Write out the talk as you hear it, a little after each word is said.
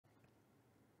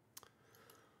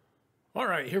All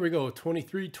right, here we go.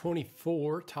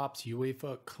 23-24 Topps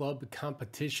UEFA Club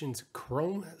Competitions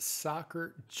Chrome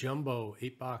Soccer Jumbo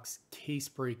 8-box case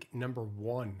break number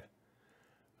 1.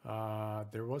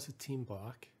 There was a team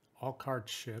block. All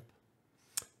cards ship.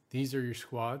 These are your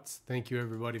squads. Thank you,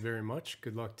 everybody, very much.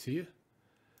 Good luck to you.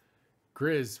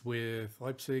 Grizz with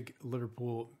Leipzig,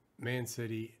 Liverpool, Man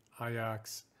City,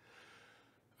 Ajax,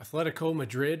 Atletico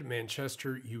Madrid,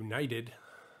 Manchester United,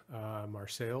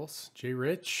 Marseilles, J.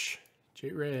 Rich,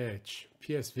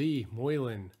 PSV,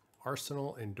 Moylan,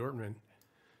 Arsenal, and Dortmund.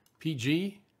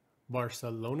 PG,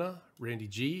 Barcelona, Randy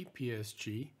G,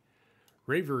 PSG,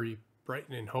 Ravery,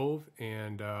 Brighton and Hove,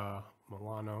 and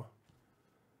Milano.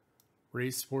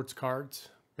 Race Sports Cards,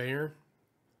 Bayern,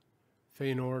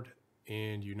 Feyenoord,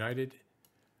 and United.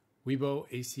 Weibo,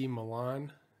 AC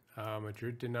Milan,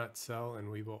 Madrid did not sell, and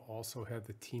Weibo also had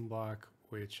the team block,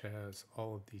 which has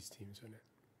all of these teams in it.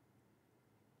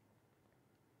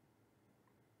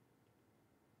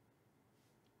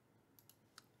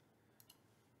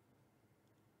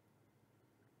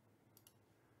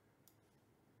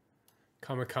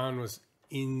 Comic-Con was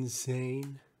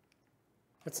insane.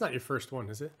 That's not your first one,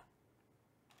 is it?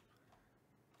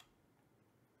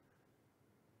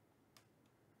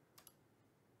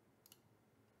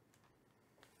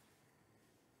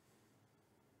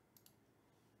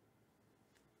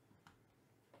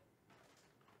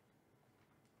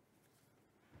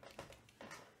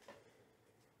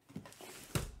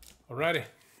 Alrighty.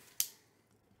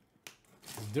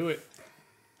 Let's do it.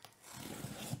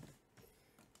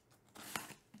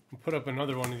 We'll put up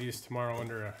another one of these tomorrow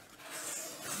under a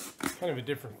kind of a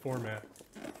different format.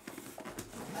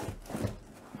 I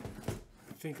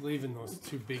think leaving those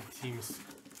two big teams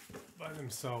by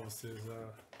themselves is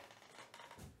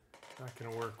not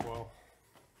going to work well.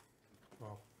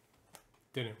 Well,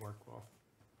 didn't work well.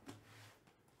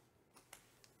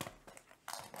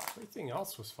 Everything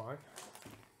else was fine.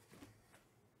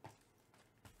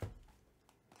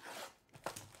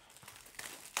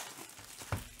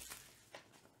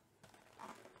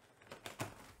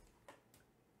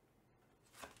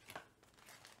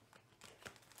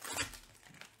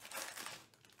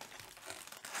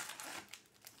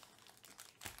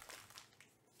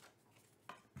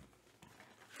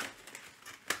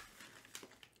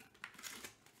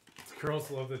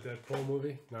 Girls love the Deadpool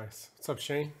movie. Nice. What's up,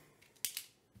 Shane?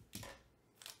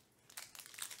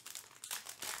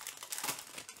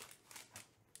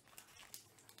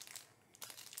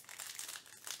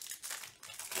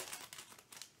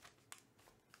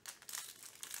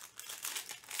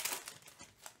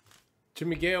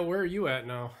 Jimmy Gale, where are you at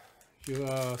now? You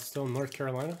still in North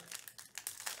Carolina?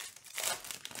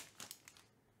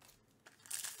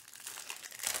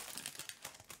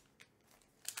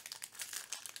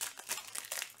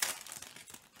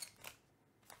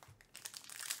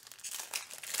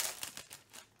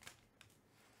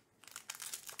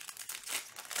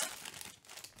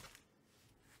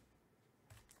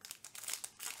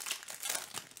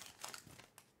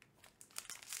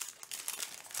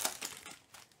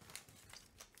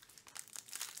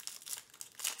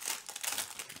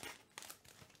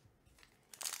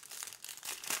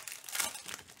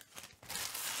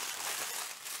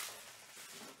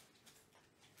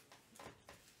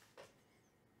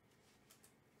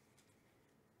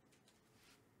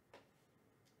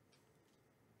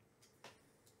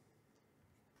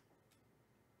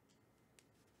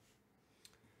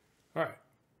 All right,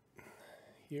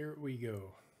 here we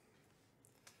go.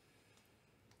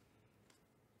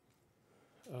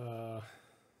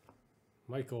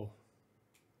 Michael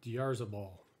Diarzabal.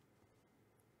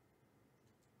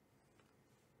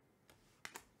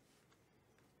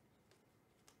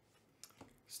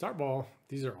 Start ball.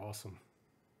 These are awesome.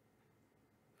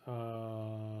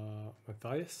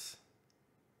 Matthias.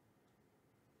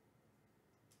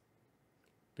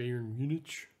 Bayern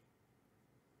Munich.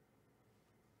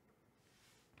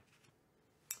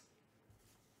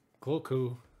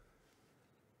 Gloku.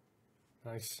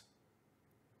 Nice.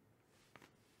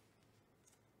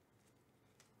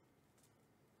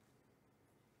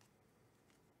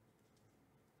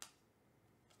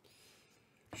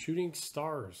 Shooting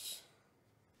Stars.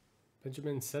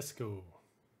 Benjamin Sesko.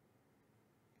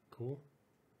 Cool.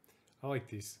 I like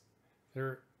these.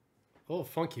 They're a little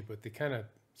funky, but they kind of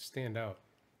stand out.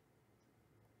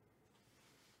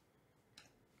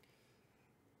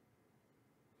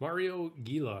 Mario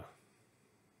Gila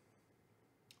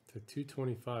to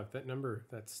 225. That number,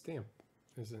 that stamp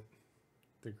isn't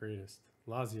the greatest.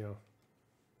 Lazio.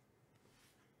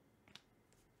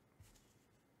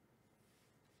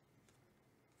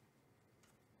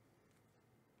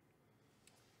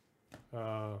 Is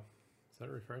that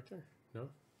a refractor? No?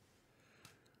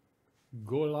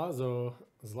 Golazo,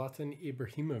 Zlatan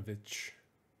Ibrahimovic.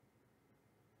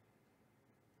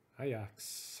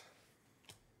 Ajax.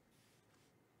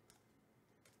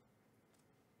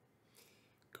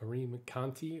 Kareem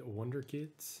Conti, Wonder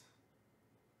Kids.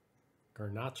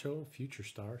 Garnacho, Future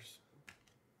Stars.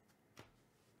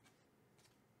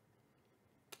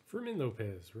 Fermin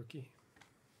Lopez, rookie.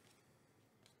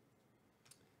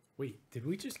 Wait, did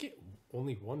we just get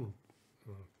only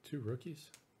two rookies?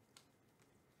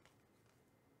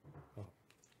 Oh,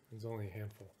 there's only a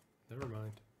handful. Never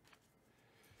mind.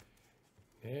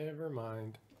 Never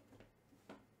mind.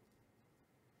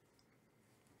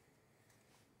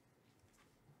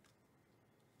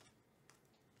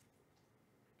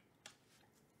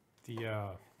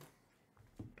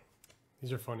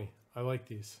 These are funny. I like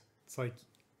these. It's like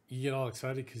you get all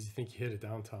excited because you think you hit a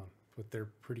downtown, but they're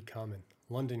pretty common.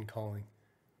 London Calling,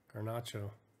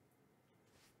 Garnacho.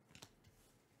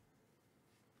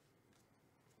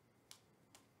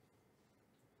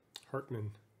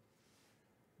 Hartman,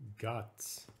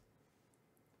 Guts,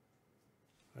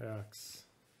 Ajax,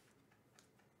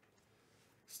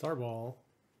 Starball,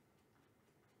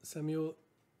 Samuel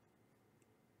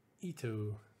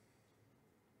Ito,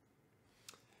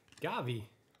 Gavi,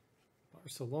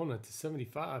 Barcelona to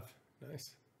 75,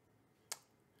 nice.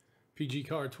 PG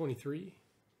card 23,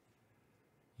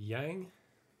 Yang,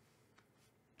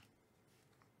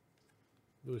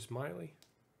 Lewis Miley,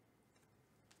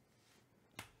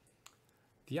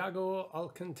 Thiago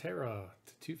Alcantara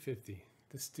to 250.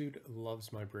 This dude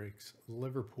loves my breaks.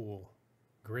 Liverpool,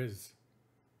 Grizz.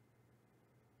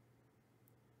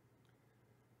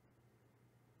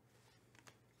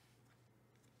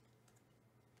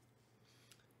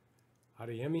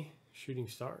 Adeyemi, Shooting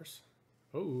Stars.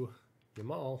 Oh,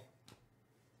 Yamal.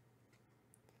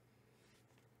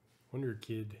 Wonder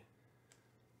Kid.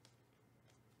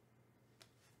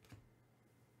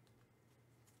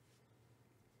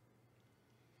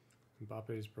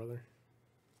 Mbappe's brother.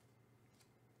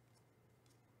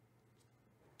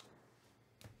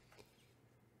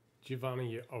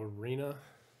 Giovanni Arena,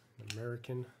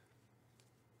 American.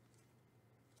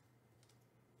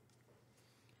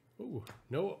 Ooh,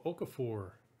 Noah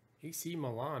Okafor, AC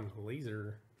Milan,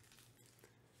 laser.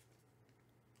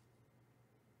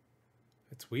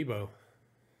 That's Weibo.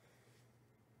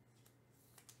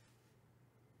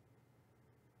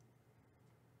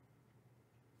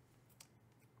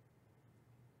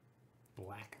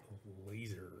 Black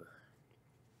laser.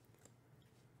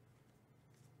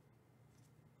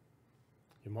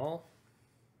 Yamal,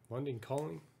 London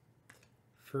Calling,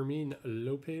 Fermin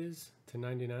Lopez to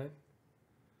 99.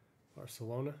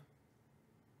 Barcelona.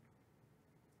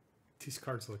 These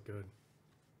cards look good.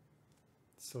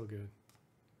 So good.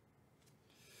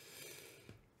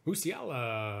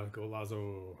 Musiala,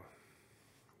 Golazo.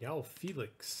 Yao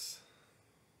Felix.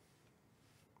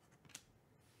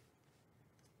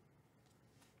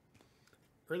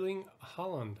 Erling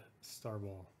Haaland,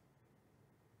 Starball.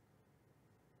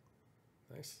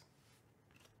 Nice.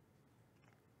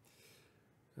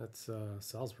 That's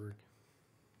Salzburg.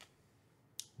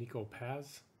 Nico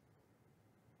Paz,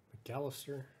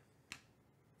 McAllister,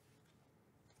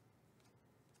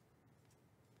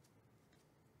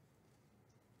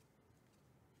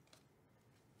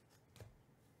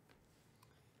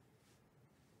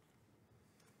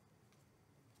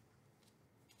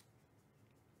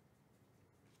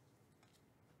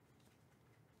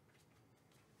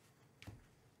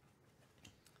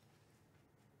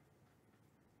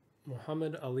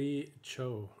 Muhammad Ali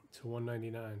Cho to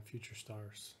 199, Future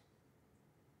Stars.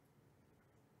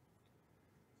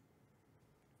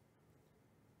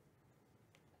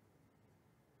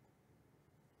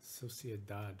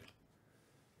 Sociedad.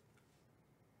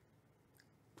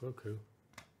 Goku.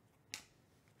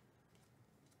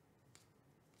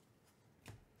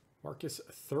 Marcus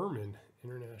Thurman,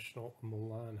 International,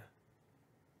 Milan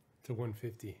to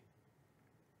 150.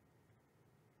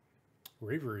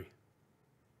 Ravery.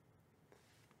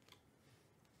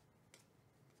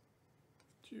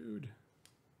 Jude.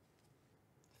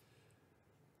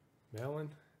 Malin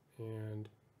and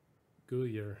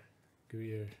Goulier.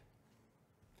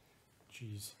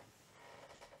 Jeez.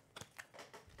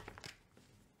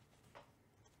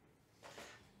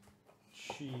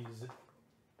 Cheese.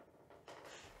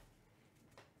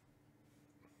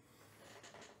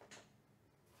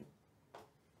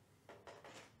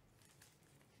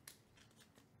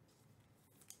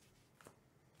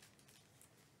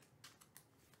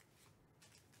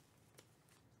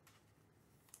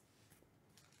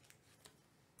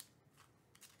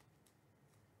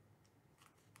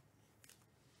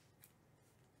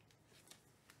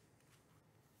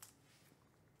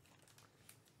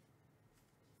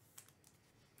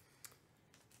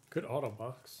 Good auto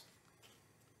box.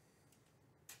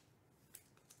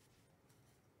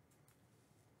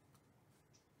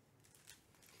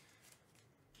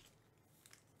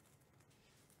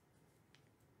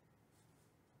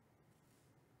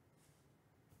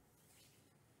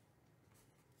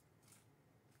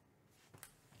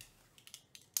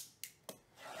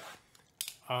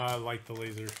 I like the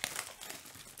laser.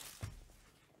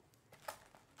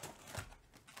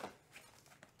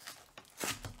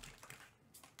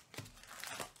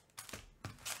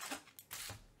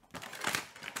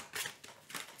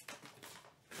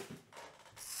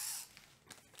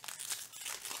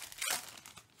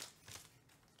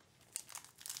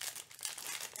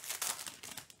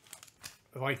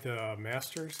 I like the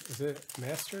Masters. Is it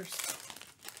Masters?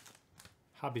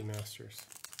 Hobby Masters.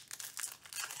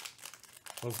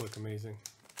 Those look amazing.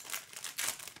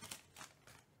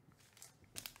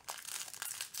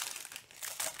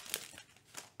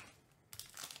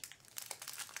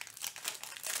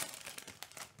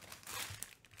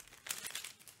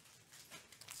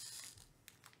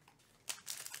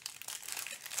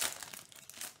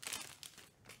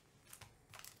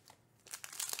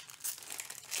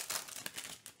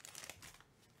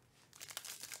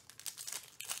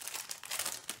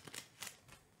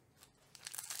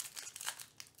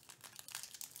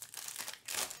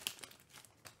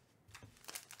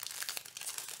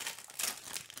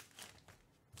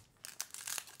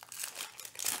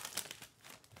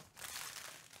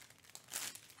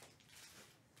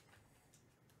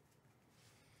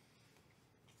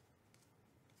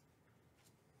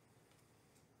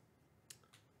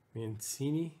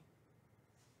 Mancini,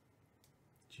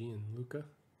 Gianluca.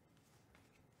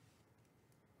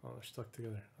 Oh, they're stuck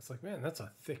together. I was like, man, that's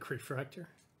a thick refractor.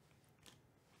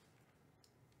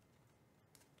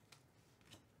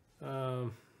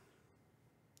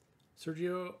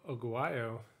 Sergio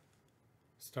Aguayo,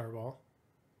 Starball.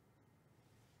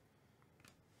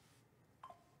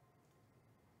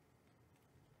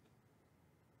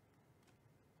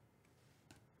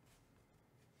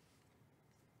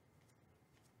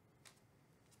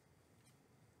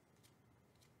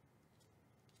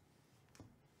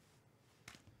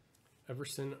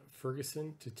 Everson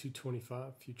Ferguson to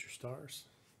 225, Future Stars.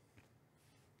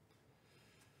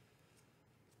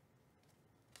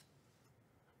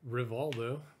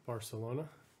 Rivaldo, Barcelona.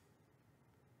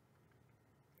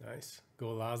 Nice.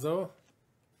 Golazo.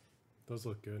 Those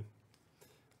look good.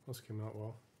 Those came out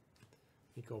well.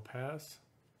 Nico Paz.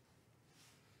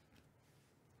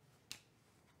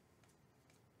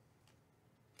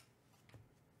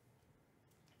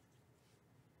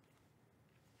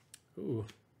 Ooh.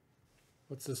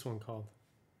 What's this one called?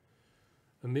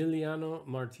 Emiliano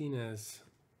Martinez.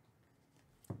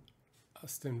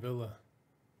 Aston Villa.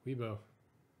 Weibo.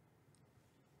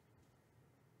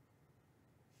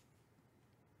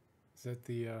 Is that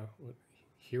the what,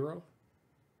 Hero?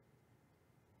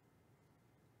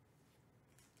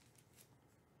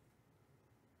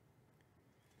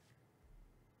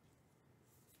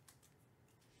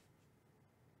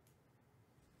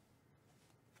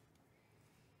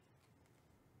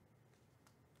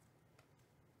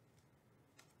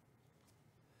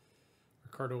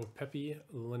 Ricardo Pepi,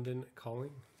 London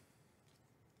Calling.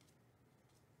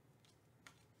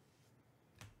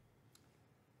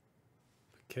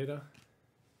 Paqueta.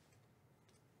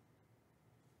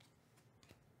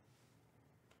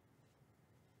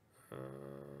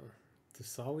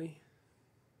 Desali.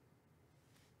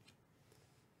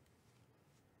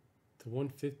 To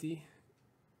 150.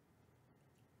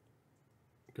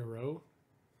 Garreau.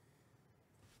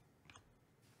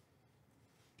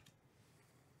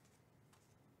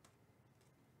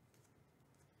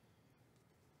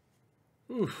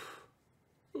 Oof.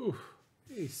 Oof.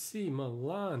 AC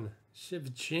Milan.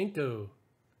 Shevchenko.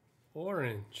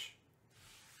 Orange.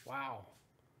 Wow.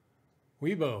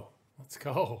 Weibo. Let's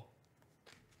go.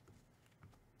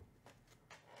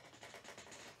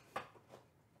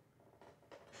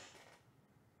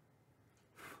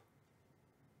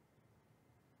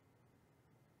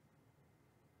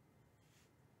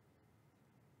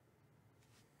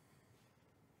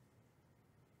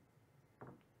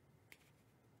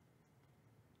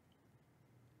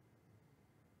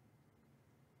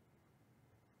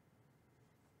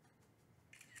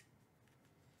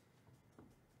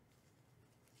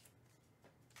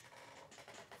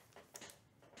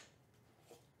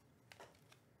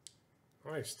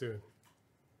 Nice, dude.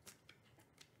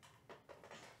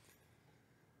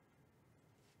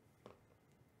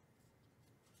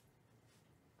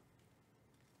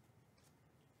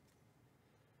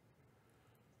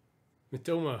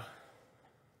 Mitoma.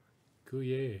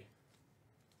 Gouye.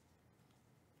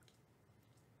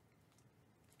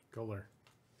 color.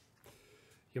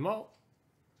 Yamal.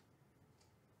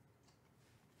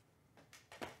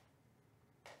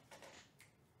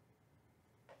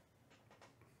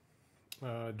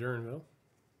 Duranville.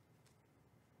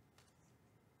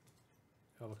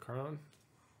 Alacron.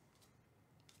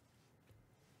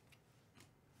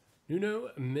 Nuno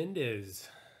Mendes.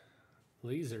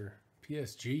 Laser.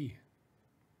 PSG.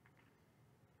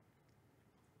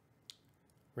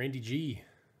 Randy G.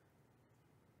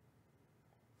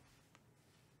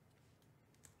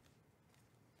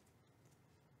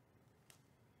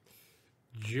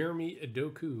 Jeremy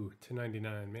Adoku to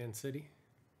 99. Man City.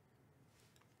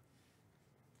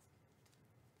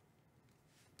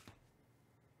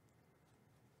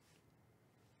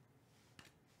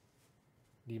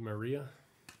 Di Maria.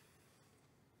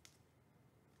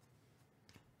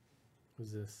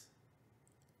 Who's this?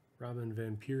 Robin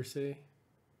Van Persie.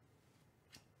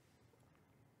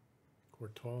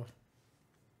 Courtois.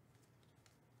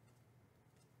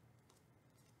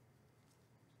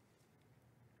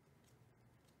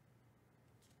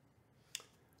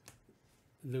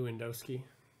 Lewandowski.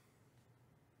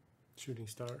 Shooting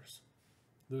Stars.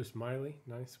 Lewis Miley.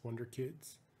 Nice. Wonder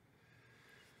Kids.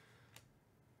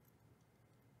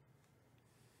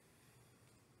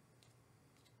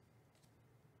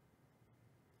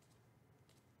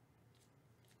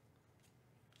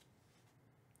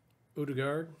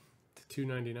 Odegaard to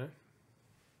 299.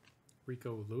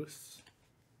 Rico Lewis.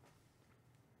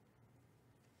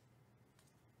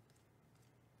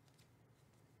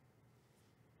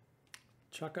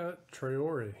 Chaka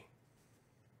Traore.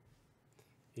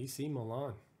 AC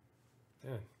Milan.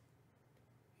 Man,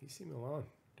 AC Milan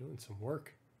doing some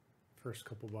work. First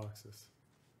couple boxes.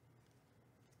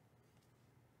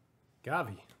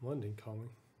 Gavi, London Calling.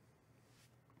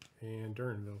 And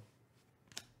Duranville.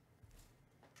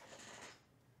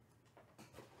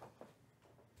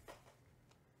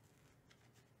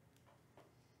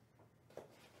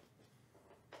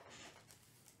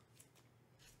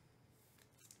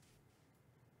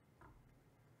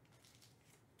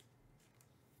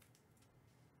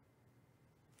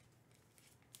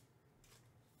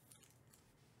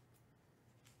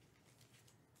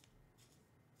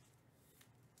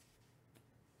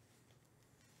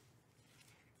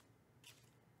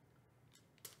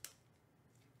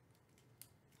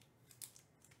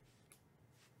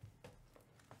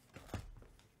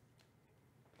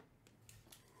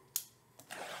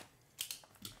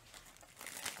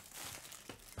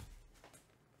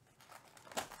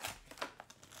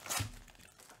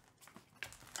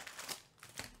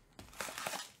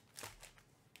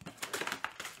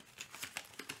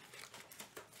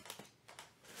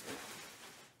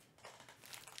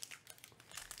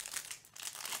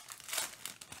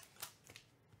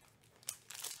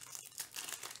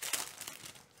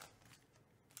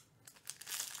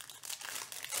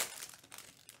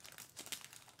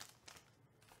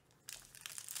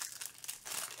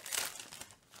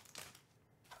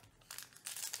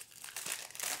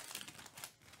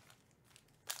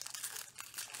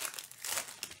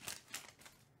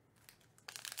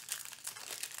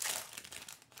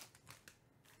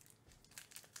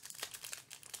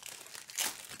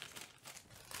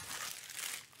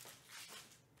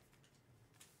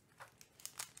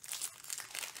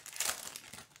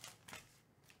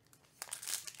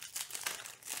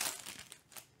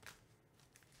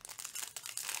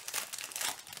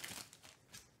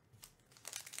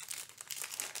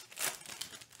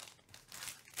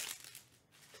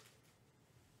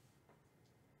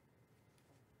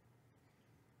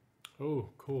 Oh,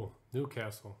 cool.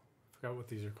 Newcastle. Forgot what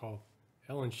these are called.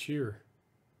 Alan Shearer.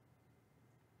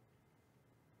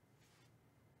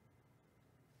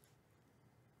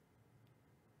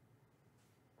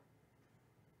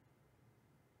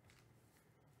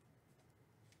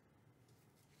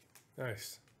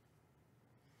 Nice.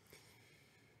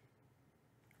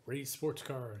 Raid Sports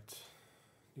Cards.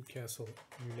 Newcastle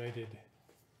United.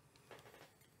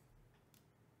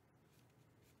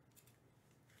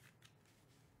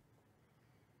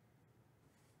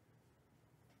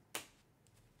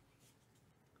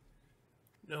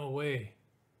 No way.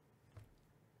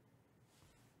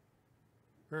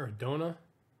 Maradona?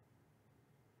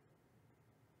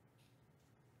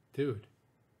 Dude.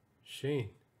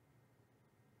 Shane.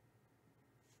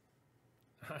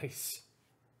 Nice.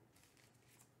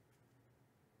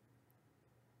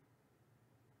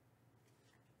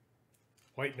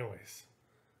 White noise.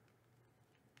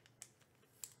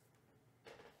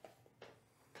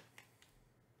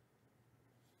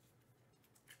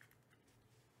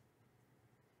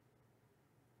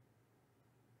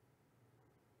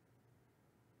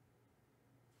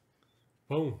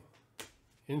 Boom.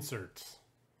 Inserts.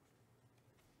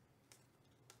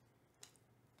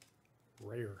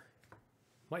 Rare.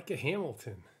 Micah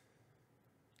Hamilton.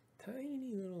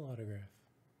 Tiny little autograph.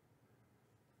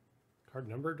 Card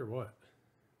numbered or what?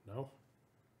 No.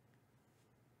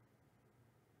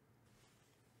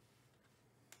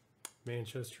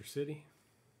 Manchester City.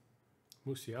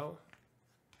 Musiala.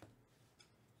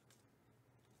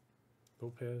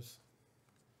 Lopez.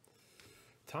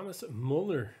 Thomas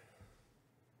Muller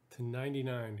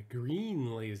 /99.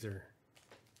 Green laser.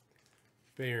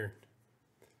 Bayern.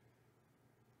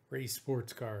 Ray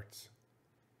Sports Cards.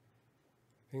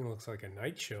 I think it looks like a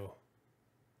night show.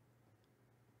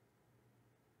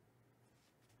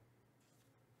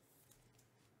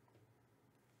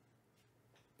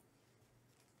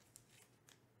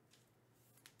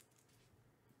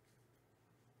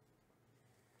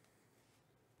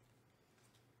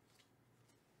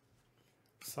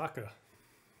 Saka.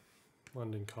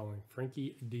 London Calling.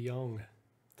 Frankie de Jong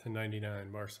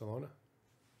 /99. Barcelona.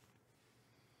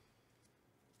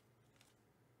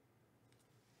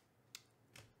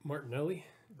 Martinelli.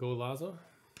 Golazo.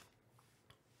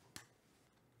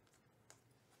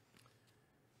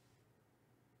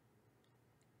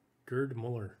 Gerd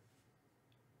Muller.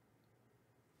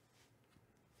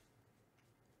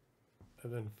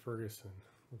 Evan Ferguson.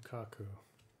 Lukaku.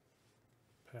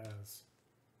 Paz.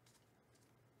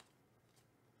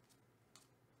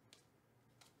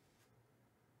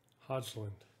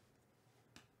 Hodgland.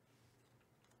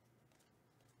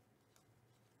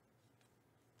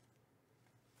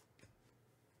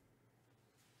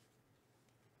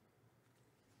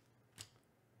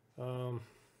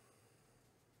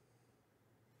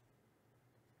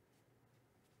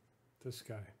 This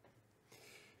guy.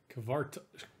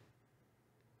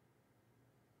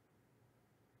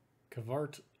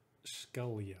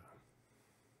 Kvaratskhelia.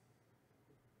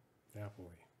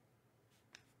 Napoli.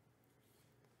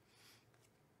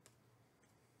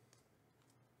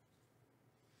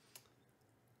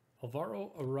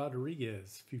 Alvaro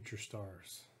Rodriguez, Future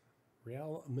Stars.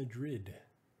 Real Madrid.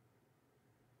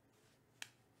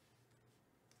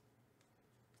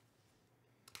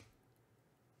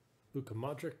 Luka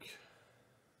Modric.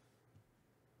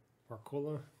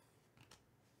 Barcola.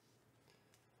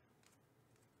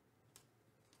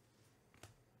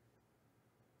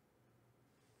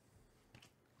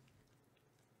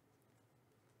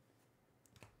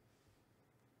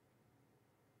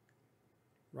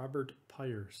 Robert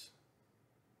Pyers.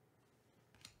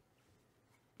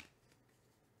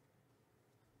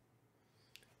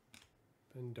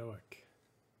 Ben Doak.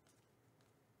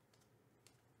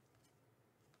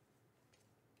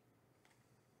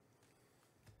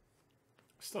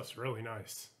 Stuff's really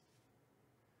nice.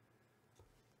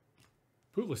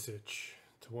 Pulisic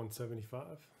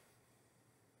 /175.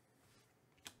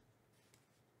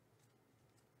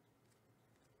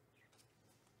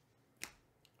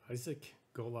 Isaac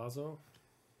Golazo.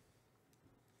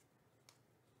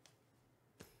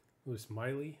 Lewis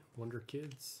Miley, Wonder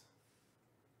Kids.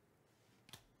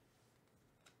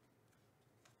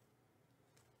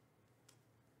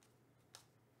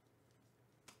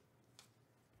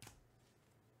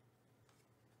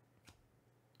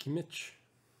 Kimmich,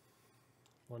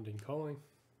 London Calling.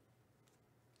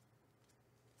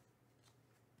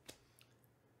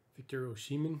 Victor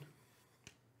Osimhen.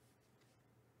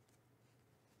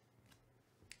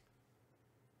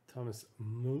 Thomas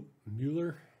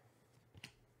Mueller.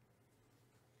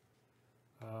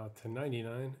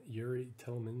 /99, Yuri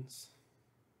Tillmans.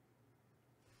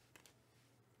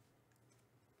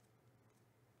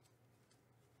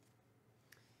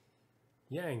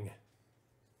 Yang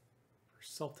for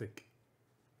Celtic.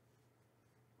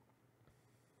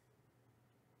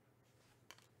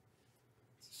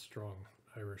 It's a strong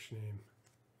Irish name.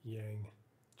 Yang.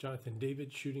 Jonathan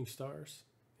David, Shooting Stars.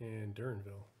 And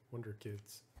Duranville, Wonder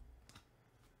Kids.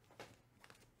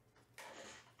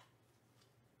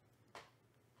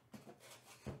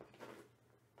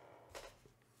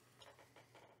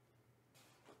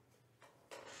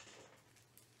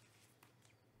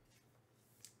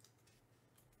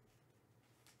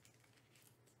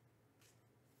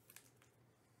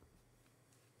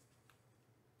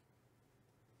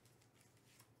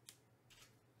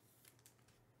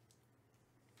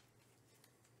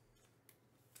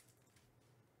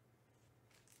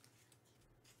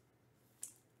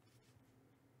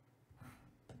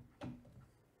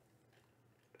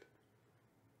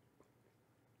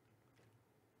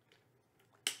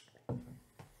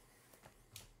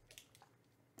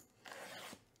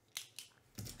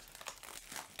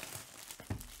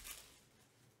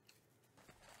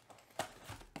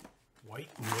 White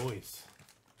Noise.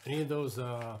 Any of those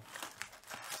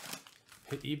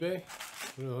Hit eBay.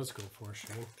 What do those go for,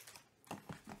 Shane?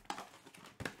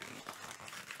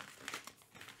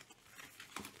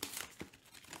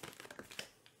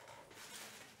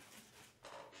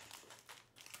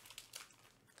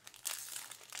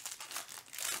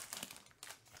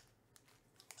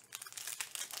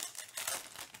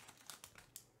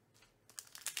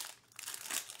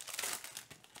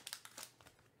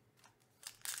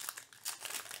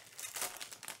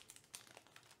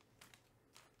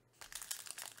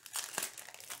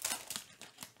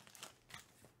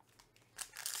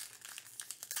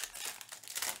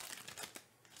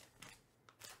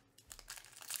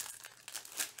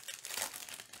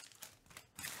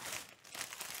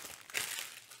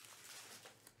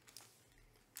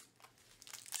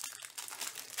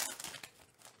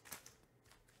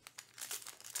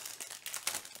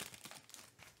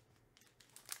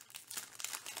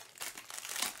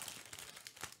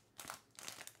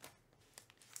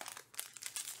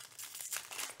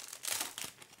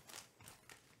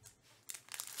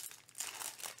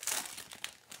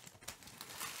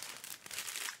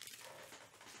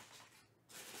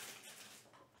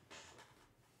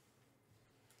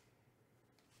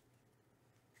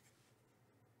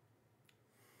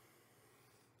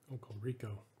 Uncle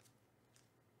Rico.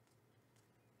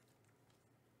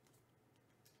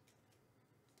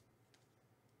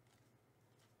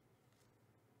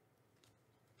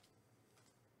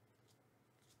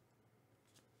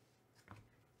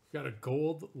 Got a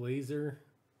gold laser,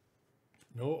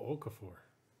 no Okafor.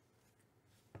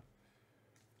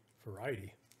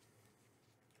 Variety.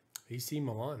 AC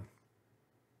Milan.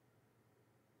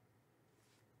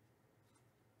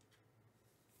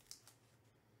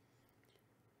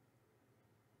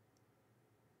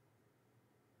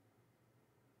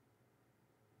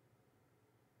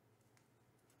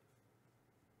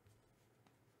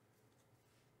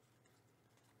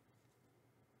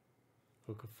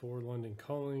 Okafor, London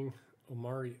Calling,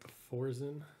 Omari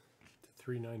Forzen to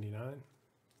 $3.99.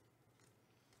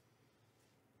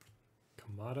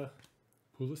 Kamada,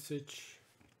 Pulisic,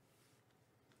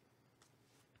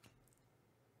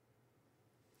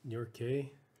 York,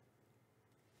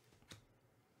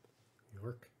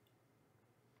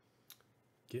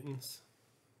 Gittins,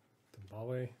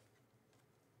 Dembele,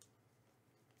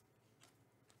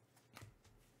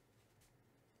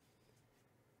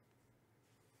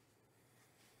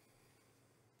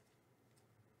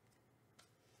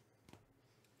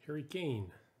 Harry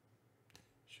Kane,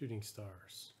 Shooting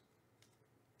Stars.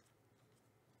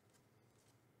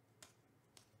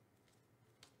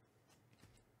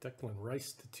 Declan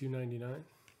Rice to $2.99.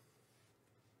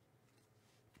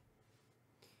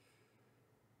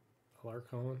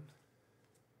 Alarcon.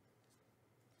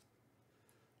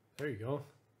 There you go.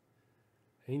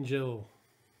 Angel.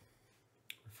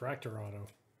 Refractor auto.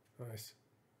 Nice.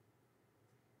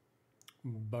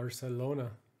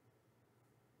 Barcelona.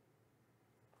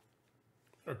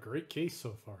 A great case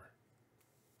so far.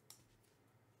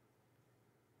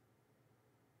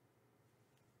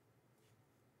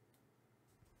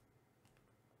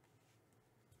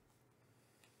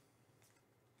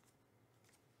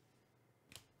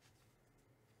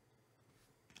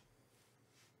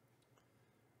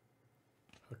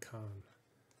 Hakan.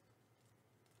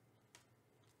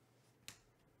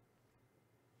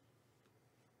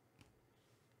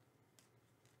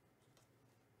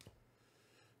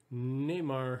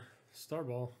 Neymar,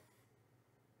 Starball.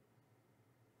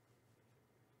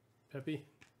 Pepe,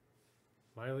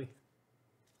 Miley.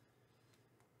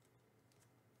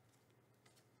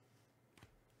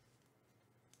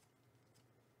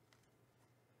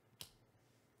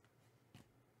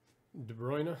 De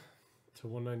Bruyne to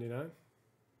 $1.99.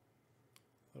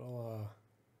 Little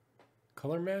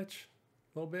color match,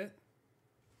 a little bit.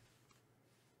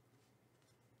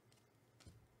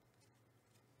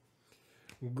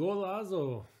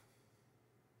 Golazo.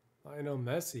 I know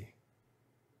Messi.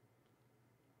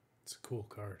 It's a cool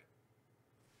card.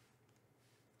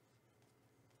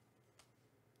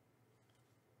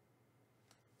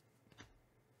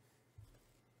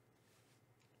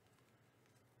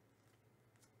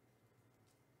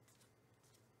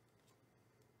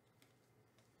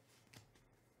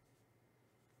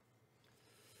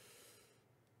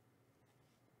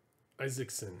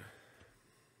 Isaacson,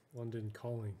 London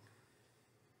Calling.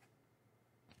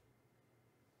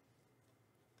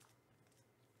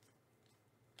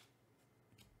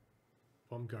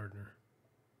 Baumgartner.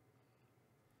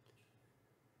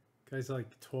 Guy's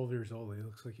like 12 years old. He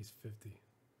looks like he's 50.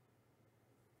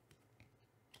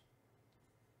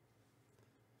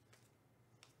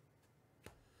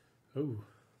 Oh.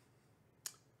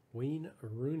 Wayne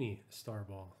Rooney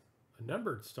Starball. A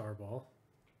numbered Starball.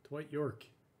 Dwight York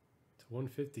to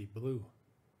 150 blue.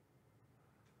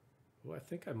 Oh, I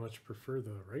think I much prefer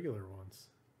the regular ones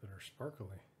that are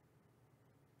sparkly.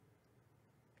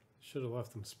 Should have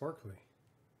left them sparkly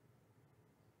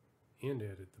and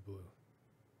added the blue.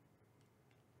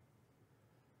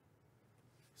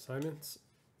 Simons.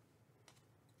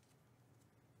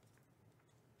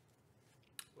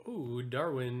 Ooh,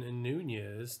 Darwin and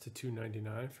Nunez to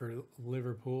 299 for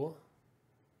Liverpool.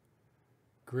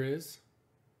 Grizz.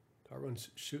 Darwin's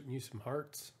shooting you some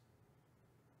hearts.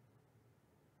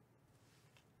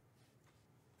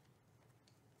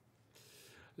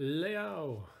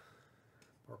 Leao.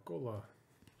 Barcola.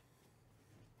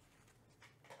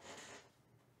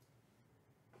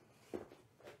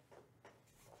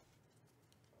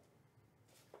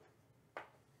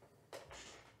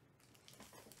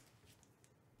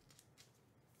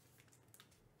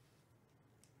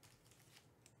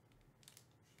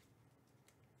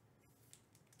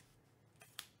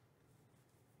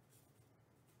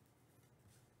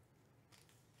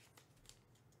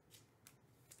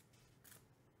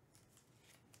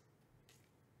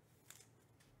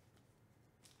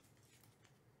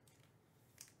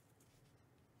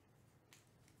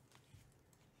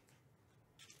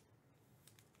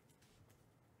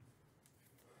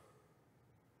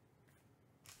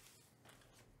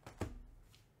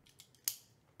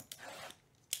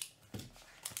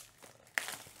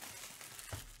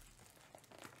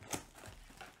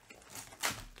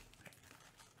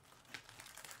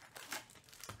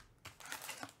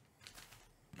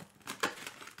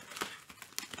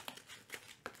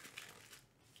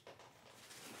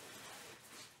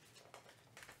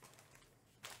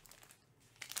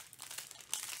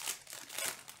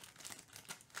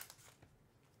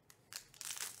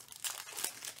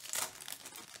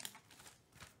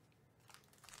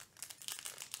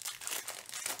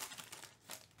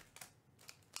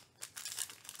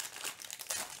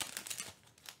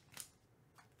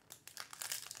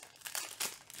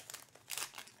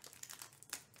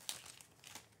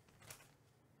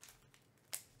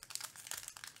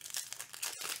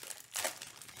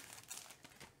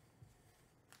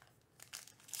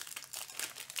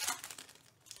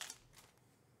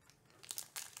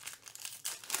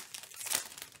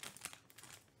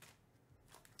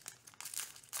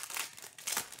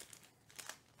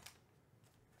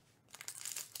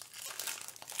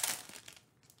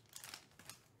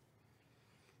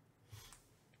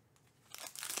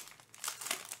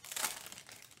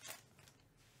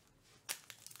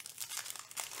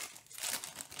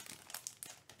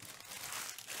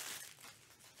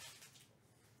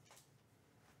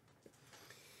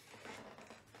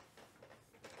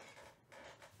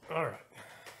 All right.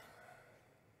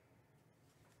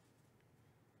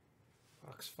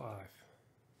 Box 5.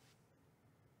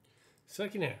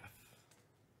 Second half.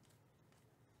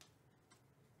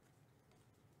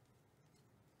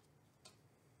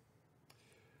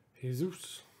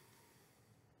 Jesus.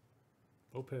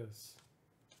 Lopez.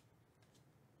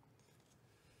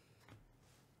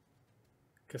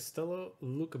 Castello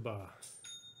Lucaba.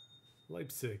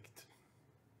 Leipzig.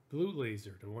 Blue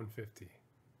laser to 150.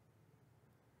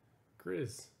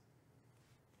 Grizz.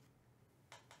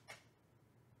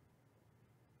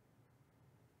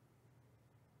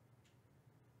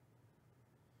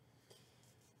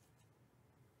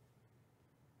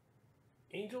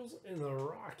 Angels and the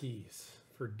Rockies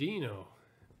for Dino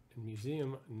in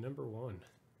Museum number 1.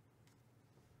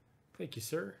 Thank you,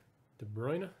 sir. De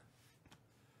Bruyne.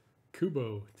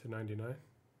 Kubo to 99.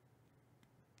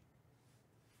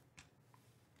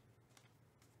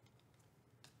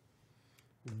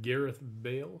 Gareth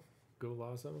Bale,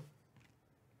 Golazo.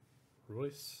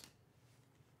 Royce.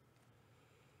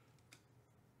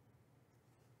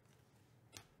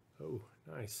 Oh,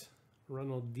 nice.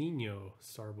 Ronaldinho,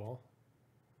 Starball.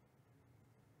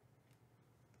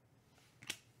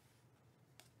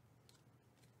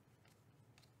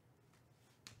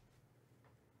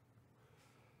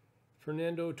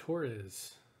 Fernando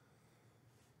Torres.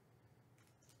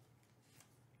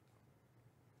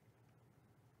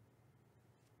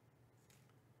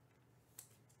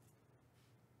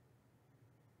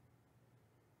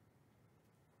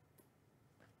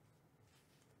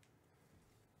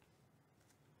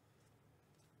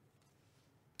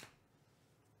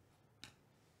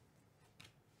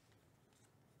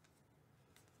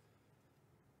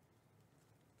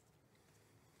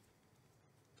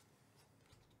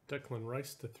 Declan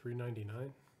Rice to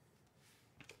 399.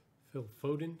 Phil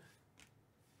Foden.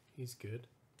 He's good.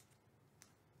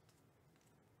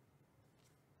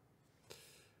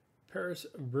 Paris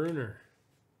Brunner.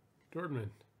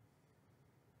 Dortmund.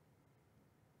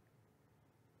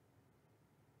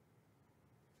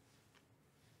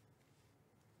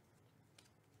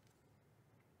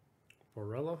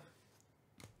 Barella,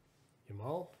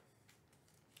 Yamal.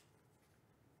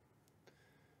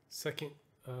 Second,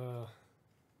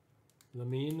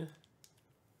 Lamine,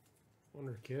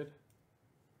 Wonder Kid.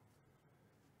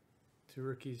 2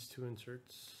 rookies, 2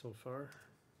 inserts so far.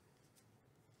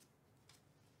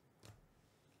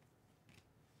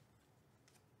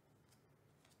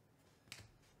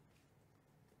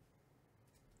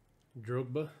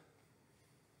 Drogba,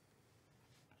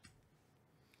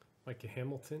 Micah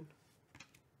Hamilton,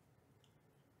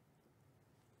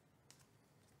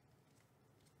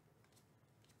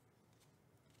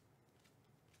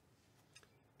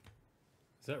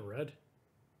 is that red?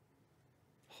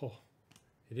 Oh,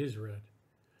 it is red.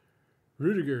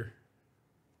 Rudiger,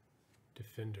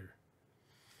 defender.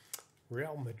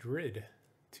 Real Madrid,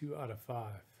 2 out of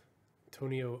 5.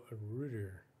 Antonio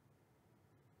Rudiger.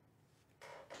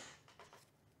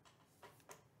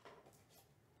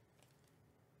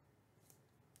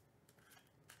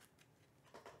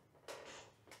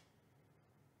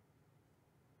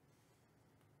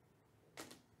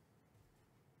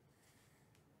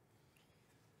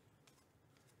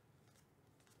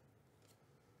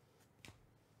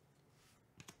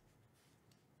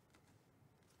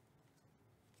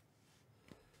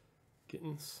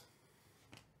 Gittins.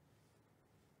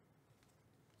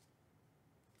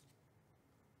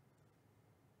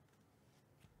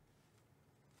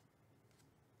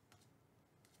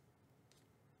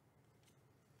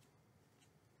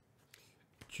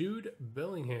 Jude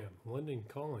Bellingham, London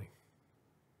Calling.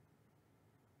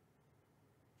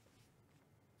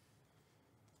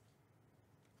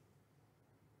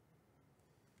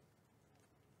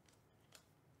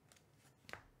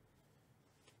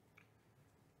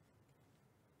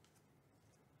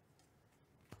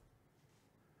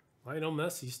 Lionel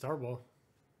Messi, Starball.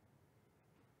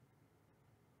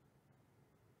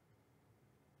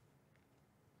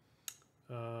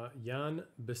 Jan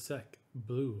Bisek,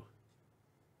 blue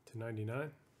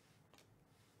 /99.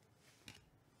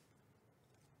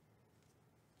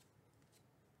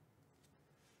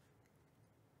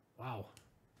 Wow.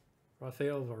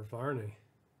 Rafael Varane,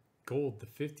 gold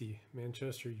 /50,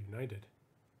 Manchester United.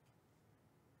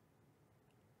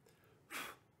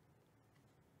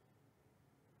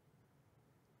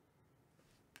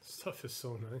 Stuff is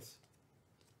so nice.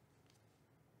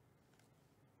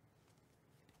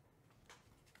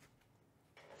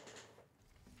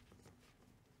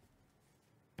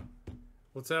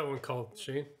 What's that one called,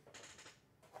 Shane?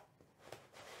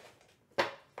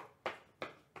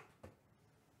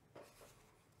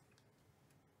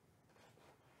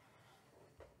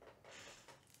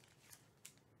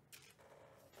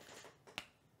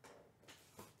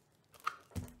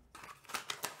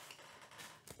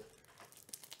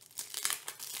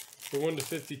 For 1 to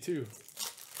 52.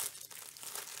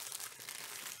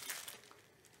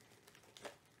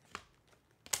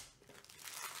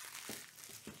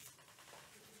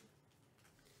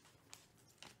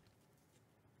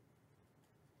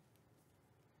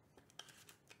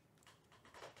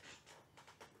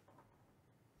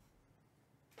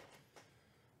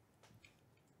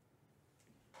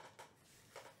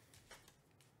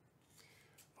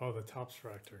 Oh, the Topps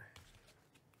Fractor.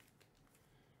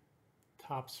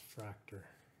 Topps Fractor.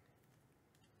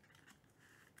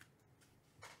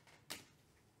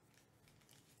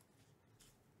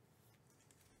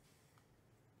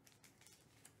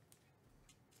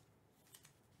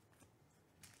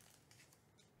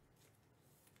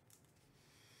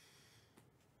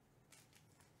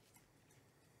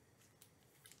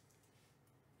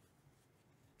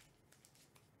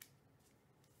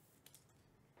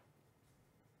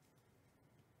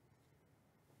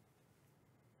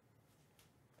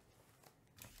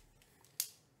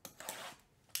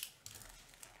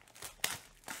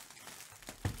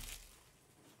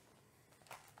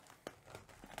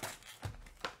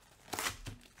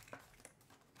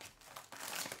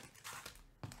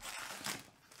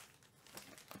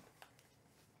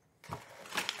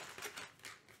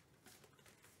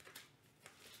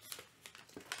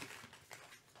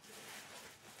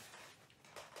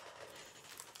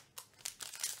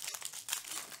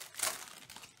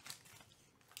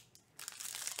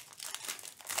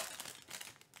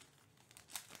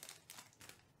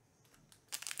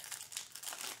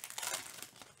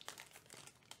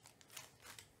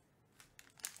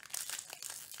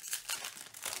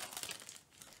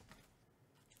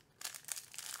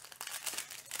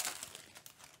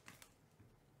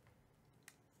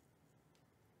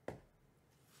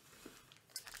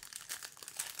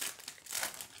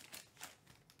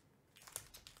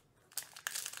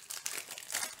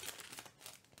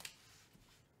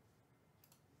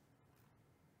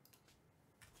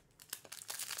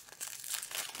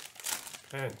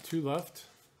 And 2 left.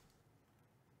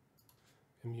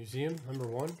 In museum, number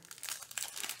 1.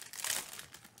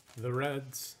 The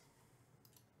Reds.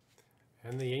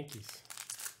 And the Yankees.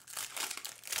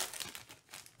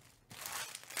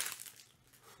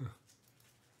 Two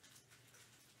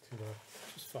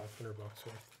left. Just $500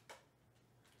 worth.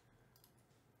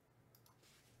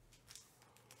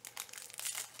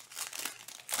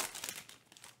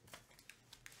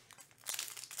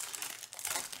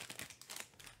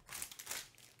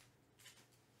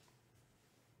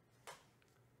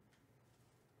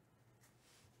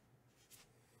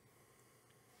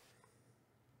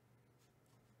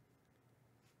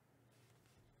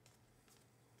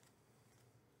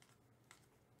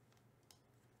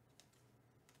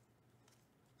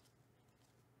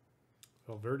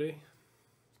 Valverde.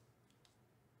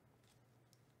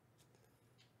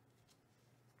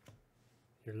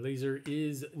 Your laser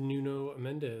is Nuno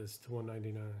Mendes to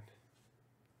 199.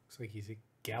 Looks like he's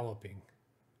galloping.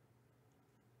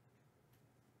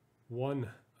 1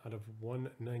 out of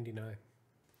 199.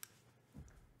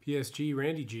 PSG,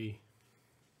 Randy G.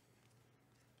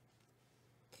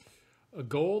 A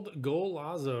gold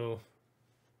golazo.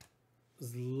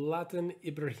 Zlatan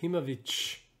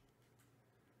Ibrahimovic.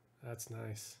 That's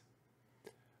nice.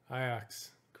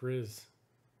 Ajax, Grizz.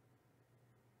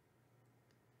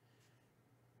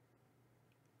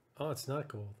 Oh, it's not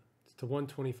gold. It's to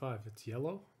 125. It's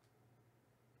yellow.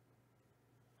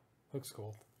 Looks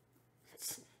gold.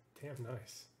 It's damn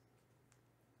nice.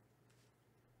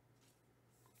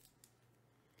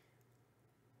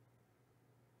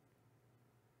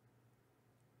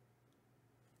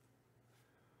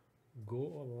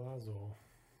 Golazo.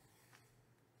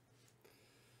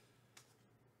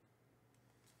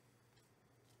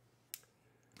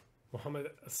 Mohamed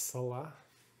Salah.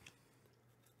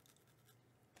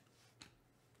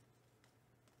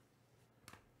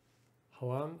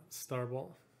 Haaland, Starball.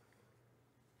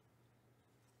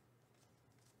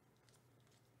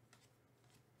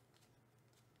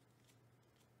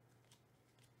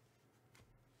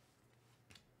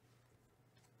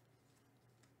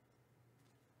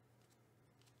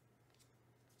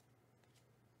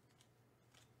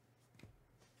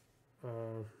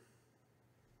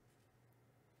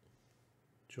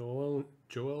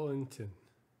 Joelinton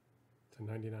to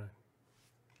 99.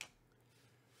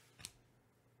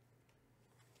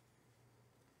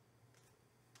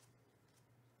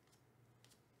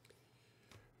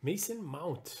 Mason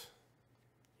Mount,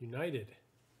 United,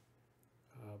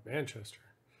 Manchester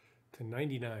to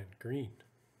 99, green.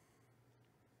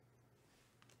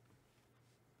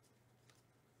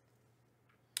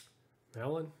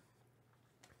 Mellon.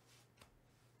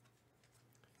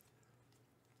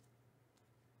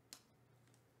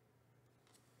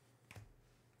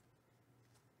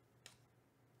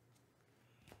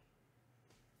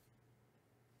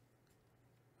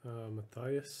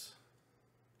 Matthias.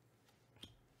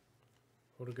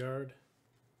 Odegaard.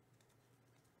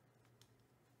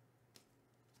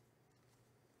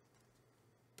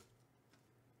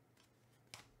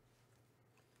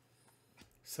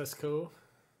 Sesko.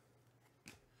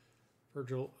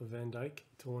 Virgil van Dijk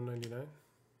to 199.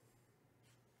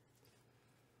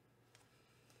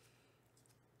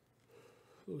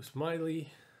 Lewis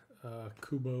Miley.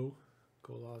 Kubo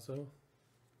Golazo.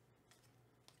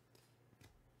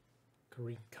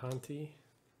 Karim Conti.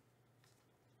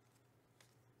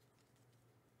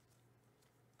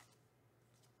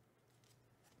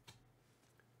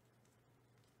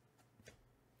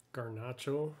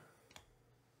 Garnacho.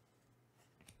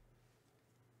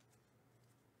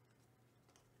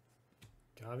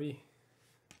 Gavi.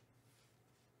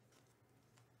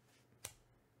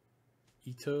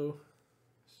 Ito.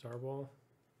 Starball.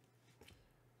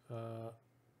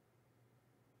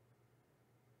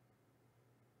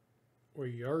 Or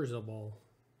Yarzabal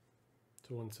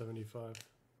to 175.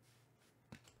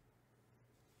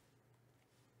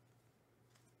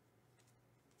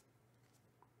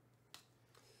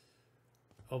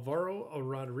 Alvaro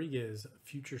Rodriguez,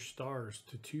 Future Stars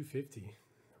to 250,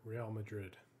 Real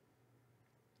Madrid.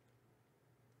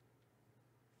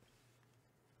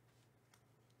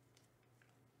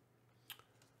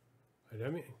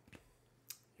 Ademi,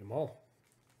 Yamal.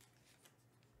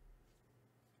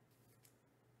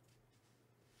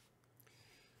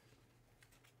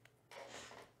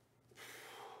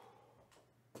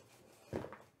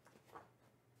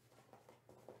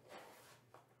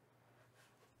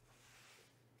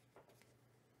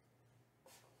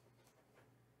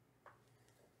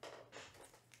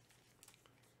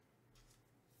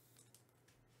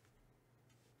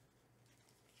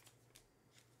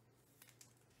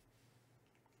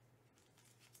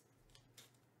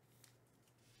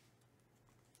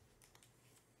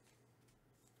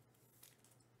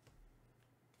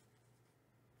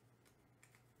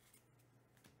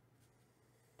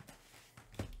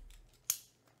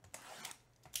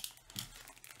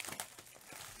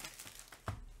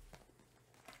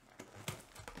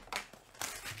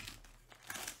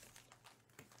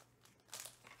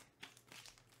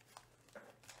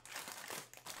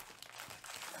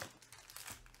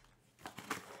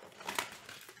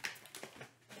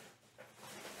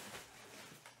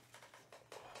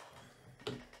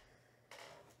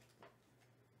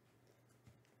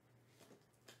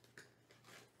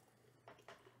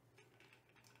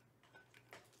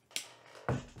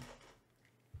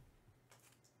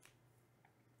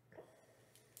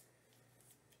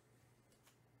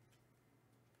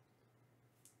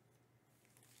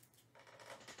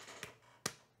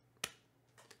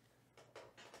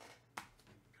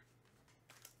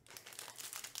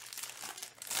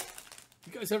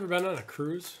 You guys ever been on a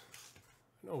cruise?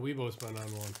 I know Weibo's been on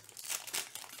one.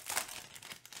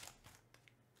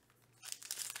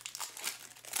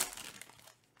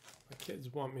 My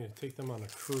kids want me to take them on a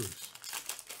cruise.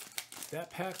 That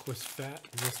pack was fat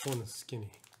and this one is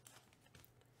skinny.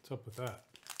 What's up with that?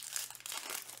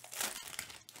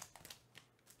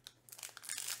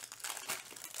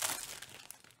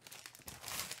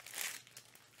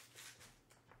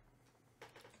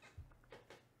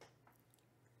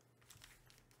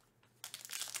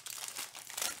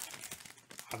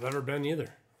 I've never been either.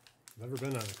 Never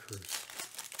been on a cruise.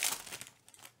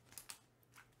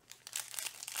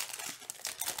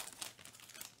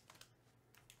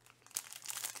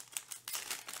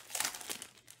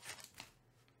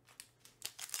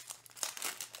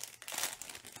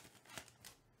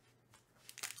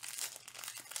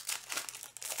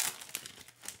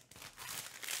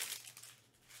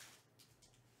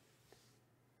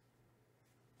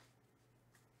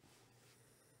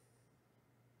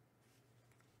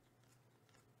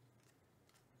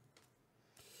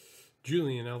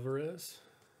 Julian Alvarez,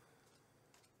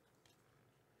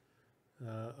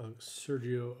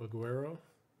 Sergio Aguero,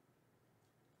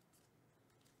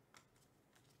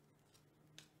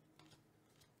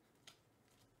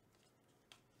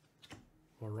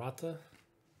 Morata,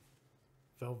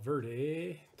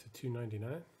 Valverde to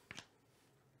 299,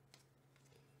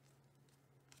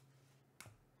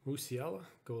 Musiala,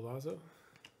 Golazo,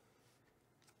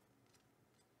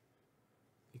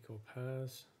 Nico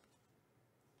Paz.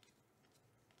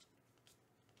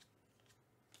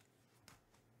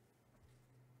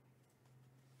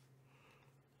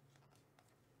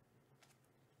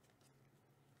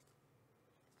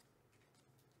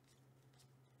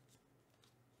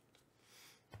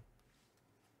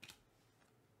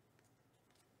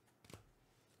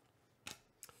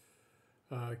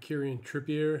 Kieran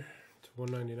Trippier to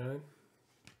 199.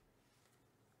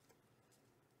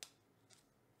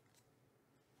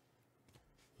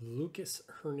 Lucas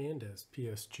Hernandez,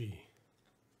 PSG.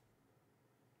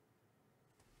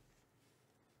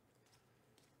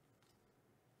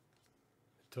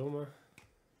 Toma.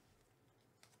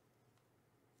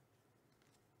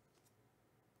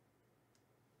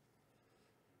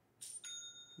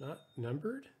 Not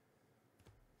numbered?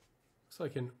 Looks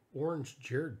like an orange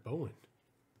Jared Bowen.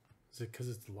 Is it because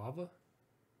it's lava?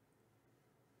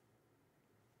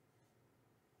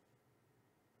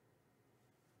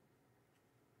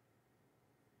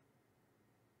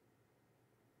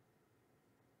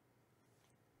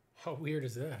 How weird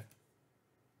is that?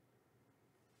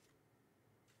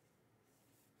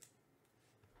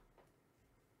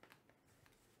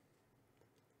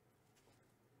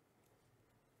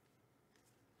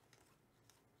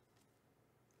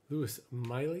 Lewis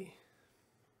Miley.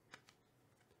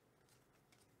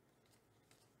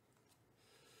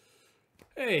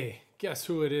 Hey, guess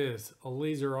who it is? A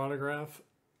laser autograph.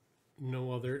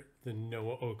 No other than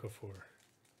Noah Okafor.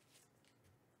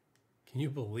 Can you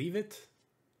believe it?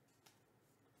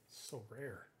 So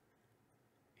rare.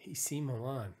 AC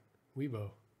Milan.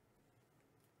 Weibo.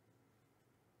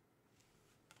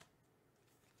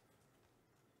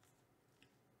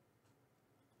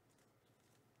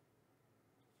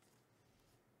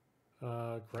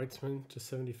 Greitzman to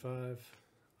 75.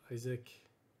 Isaac.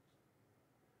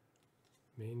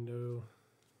 Mando.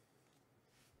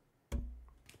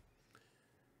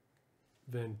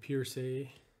 Van Pierce.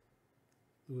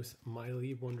 Lewis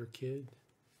Miley, Wonder Kid.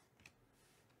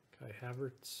 Kai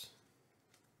Havertz.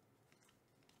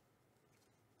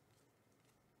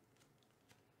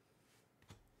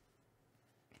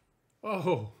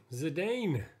 Oh,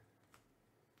 Zidane.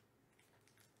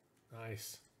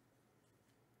 Nice.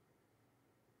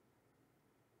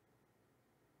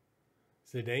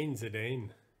 Zidane.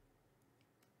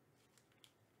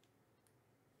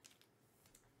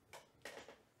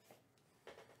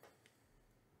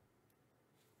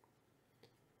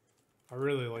 I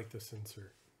really like this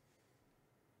insert.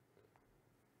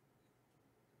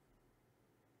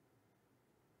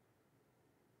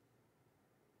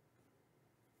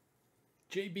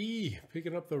 JB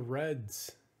picking up the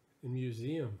Reds in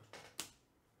Museum.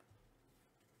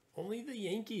 Only the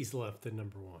Yankees left at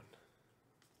number 1.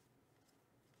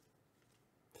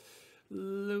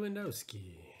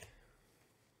 Lewandowski.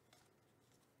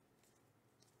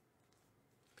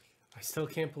 I still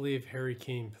can't believe Harry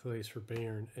Kane plays for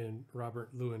Bayern and Robert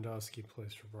Lewandowski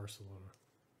plays for Barcelona.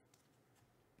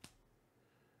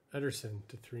 Ederson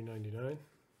to 399.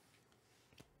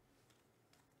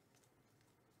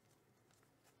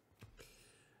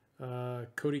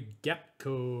 Cody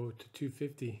Gakpo to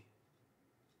 250.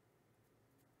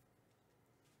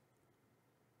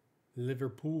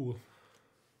 Liverpool.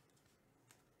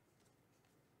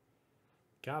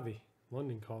 Gavi,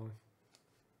 London Calling.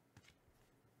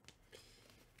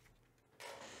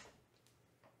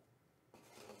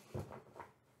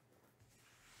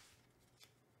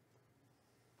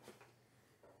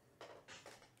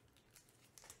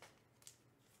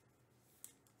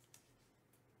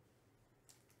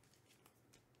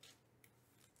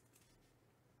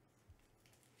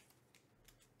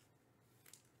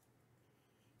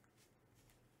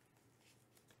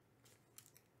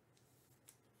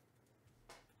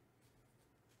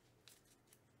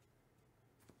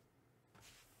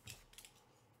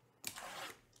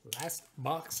 Last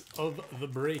box of the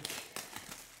break.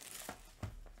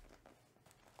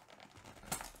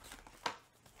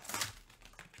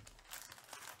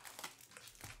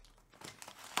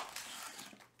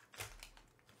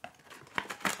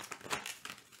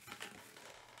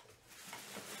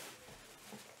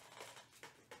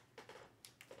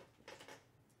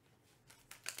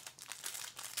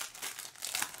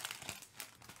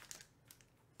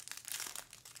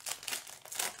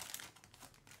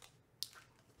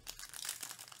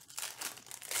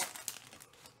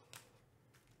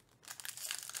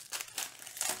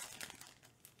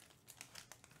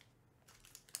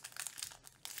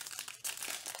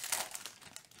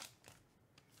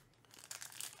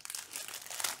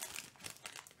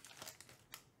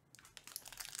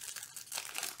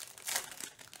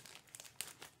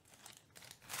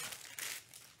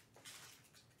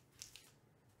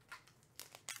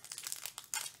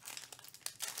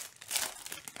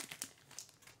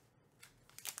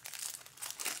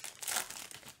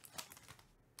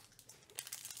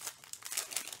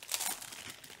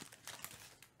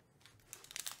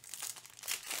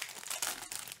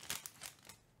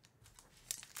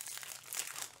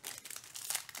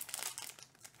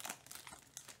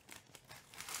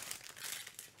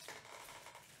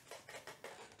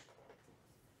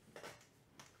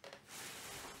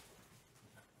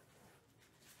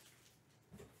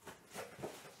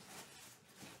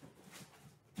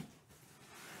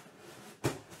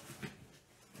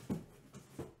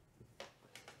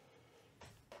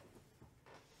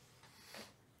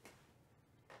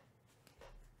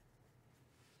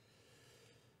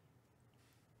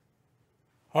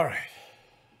 All right.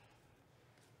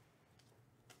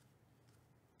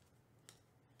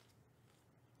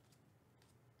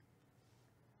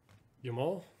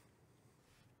 Yamal.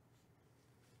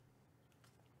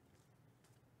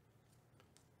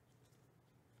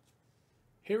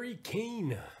 Harry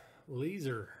Kane.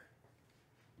 Laser.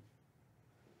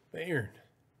 Bayern.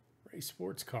 Ray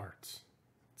Sports Cards.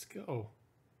 Let's go.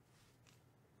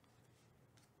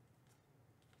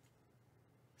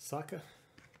 Saka.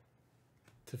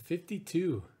 To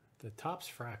 52. The Topps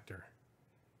Fractor.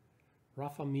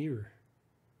 Rafa Mir.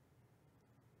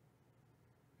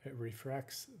 It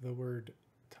refracts the word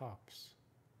Topps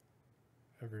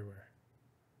everywhere.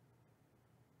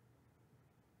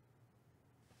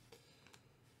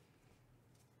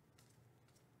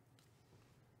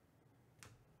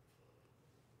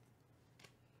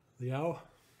 Liao.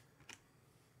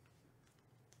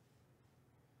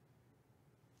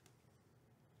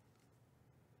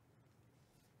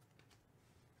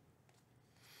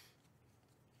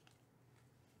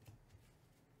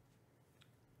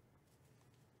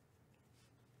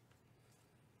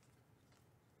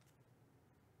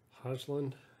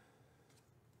 Hodgland.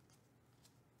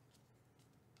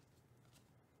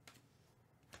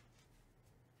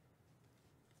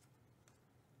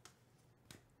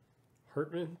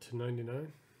 Hartman to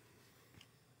 99.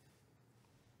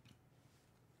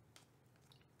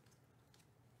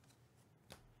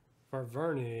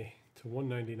 Varvarney to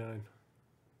 199.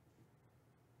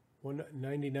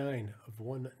 199 of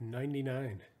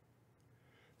 199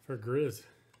 for Grizz,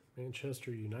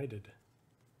 Manchester United.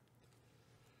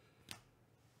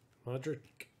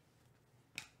 Modric.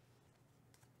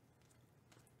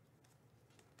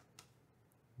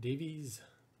 Davies.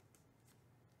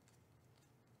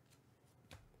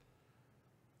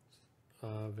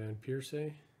 Van Pierce.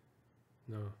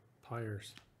 No,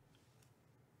 Pyres.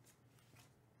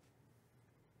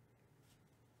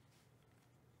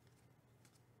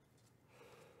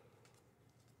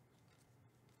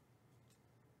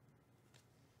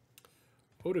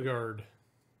 Odegaard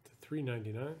to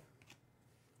 399.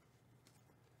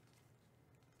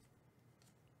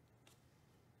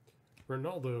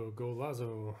 Ronaldo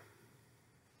Golazo.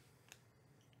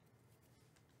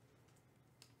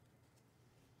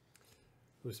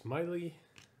 Lewis Miley,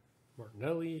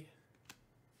 Martinelli,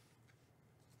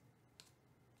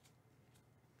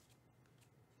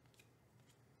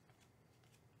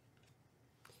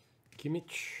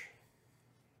 Kimmich,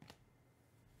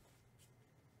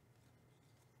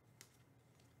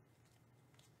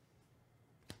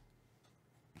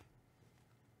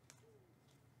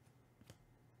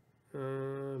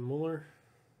 Mueller,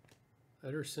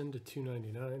 Ederson to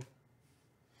 299.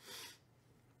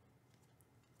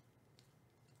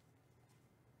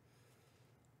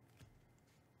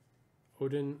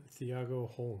 Odin, Thiago,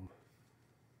 Holm.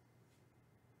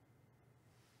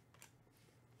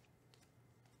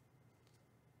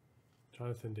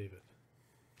 Jonathan David.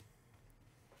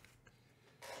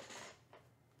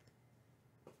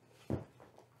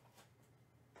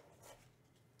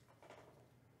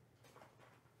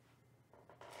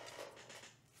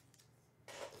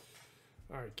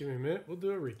 All right, give me a minute. We'll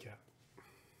do a recap.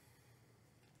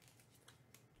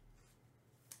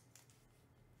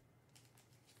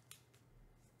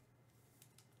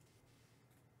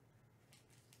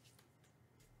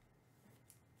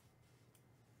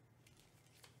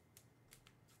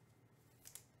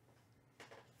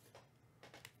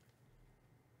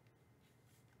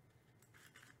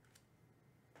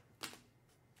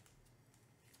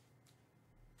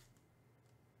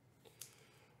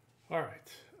 All right.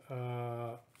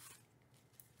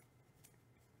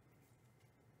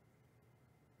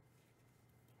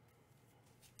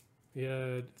 We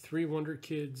had 3 Wonder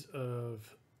Kids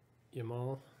of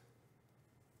Yamal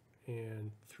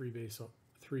and 3 base. I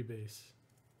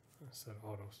said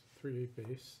autos. 3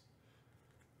 base.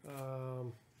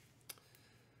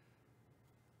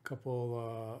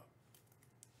 Couple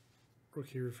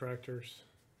rookie refractors.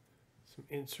 Some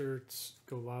inserts.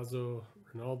 Golazo,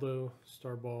 Ronaldo,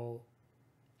 Starball,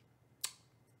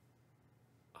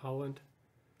 Holland.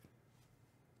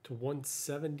 To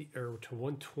 170 or to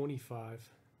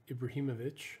 125.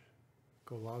 Ibrahimovic,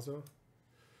 Golazo,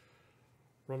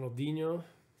 Ronaldinho,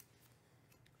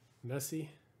 Messi,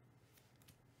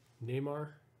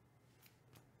 Neymar,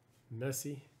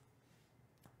 Messi,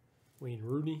 Wayne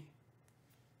Rooney,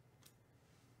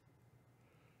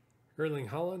 Erling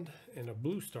Haaland, and a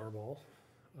blue star ball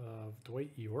of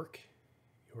Dwight Yorke,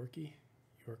 I don't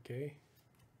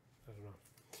know.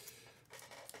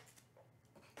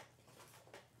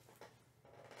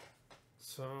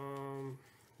 Some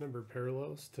numbered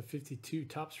parallels to 52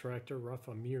 Topps Fractor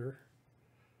Rafa Mir,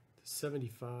 to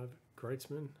 75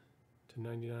 Greitzman, to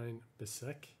 99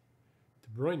 Bisek, De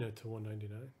Bruyne to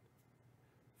 199,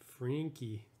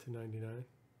 Frankie to 99,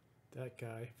 that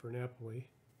guy for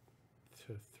Napoli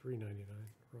to 399,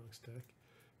 wrong stack,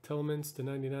 Telemans to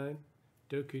 99,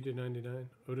 Doku to 99,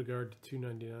 Odegaard to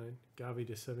 299, Gavi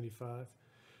to 75,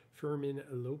 Fermin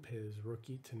Lopez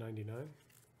rookie to 99.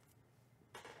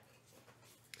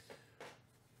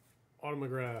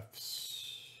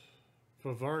 Automographs,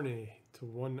 Favarne to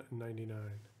 199,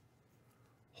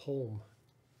 Holm,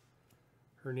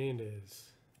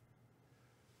 Hernandez,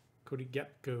 Cody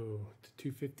Gapko to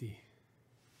 250,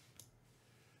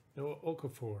 Noah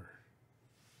Okafor,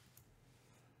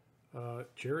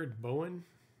 Jared Bowen,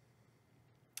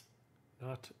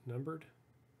 not numbered,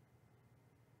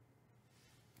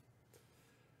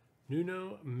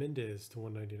 Nuno Mendes to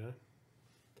 199,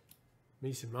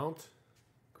 Mason Mount,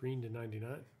 green to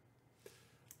 99.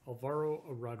 Alvaro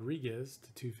Rodriguez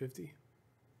to 250.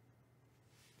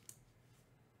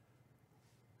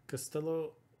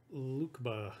 Costello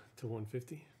Lukeba to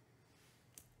 150.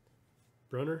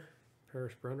 Brunner,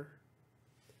 Paris Brunner.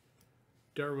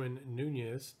 Darwin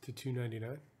Nunez to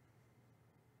 299.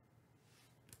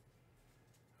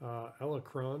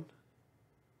 Alarcon.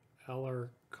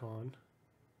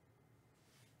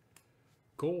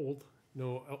 Gold,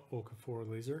 no Okafor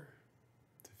laser.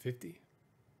 50.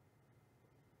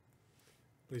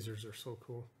 Lasers are so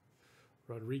cool.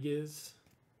 Rodriguez,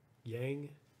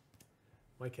 Yang,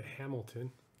 Micah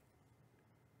Hamilton,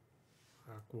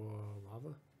 Aqua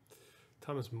Lava,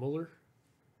 Thomas Muller,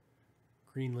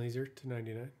 green laser to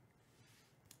 99.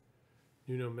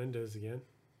 Nuno Mendes again,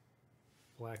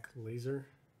 black laser.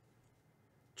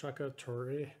 Chaka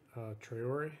Traore,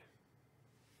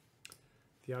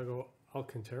 Thiago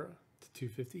Alcantara to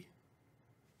 250.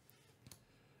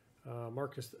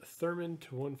 Marcus Thurman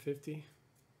to 150.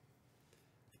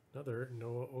 Another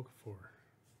Noah Okafor.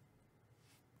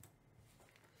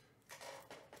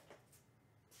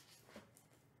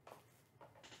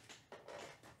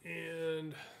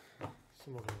 And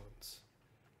some other ones.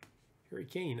 Harry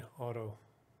Kane auto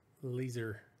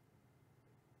laser.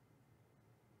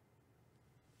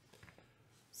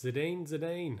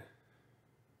 Zidane.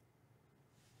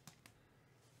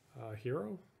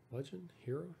 Hero, legend,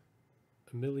 hero.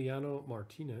 Emiliano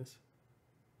Martinez,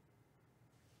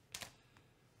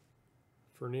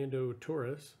 Fernando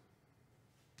Torres,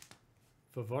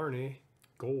 Favarne,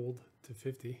 gold to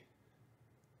 50,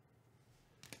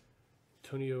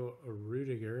 Antonio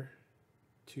Rudiger,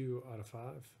 2 out of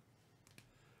 5.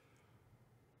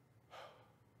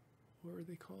 What are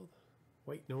they called?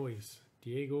 White noise.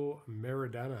 Diego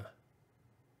Maradona.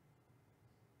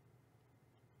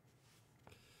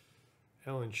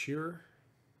 Alan Shearer.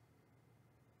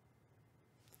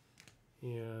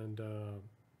 And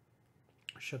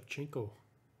Shevchenko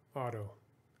auto.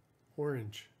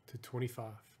 Orange to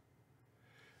 25.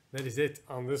 That is it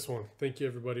on this one. Thank you,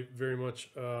 everybody, very much.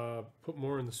 Put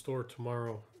more in the store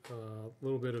tomorrow. A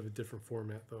little bit of a different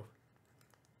format, though.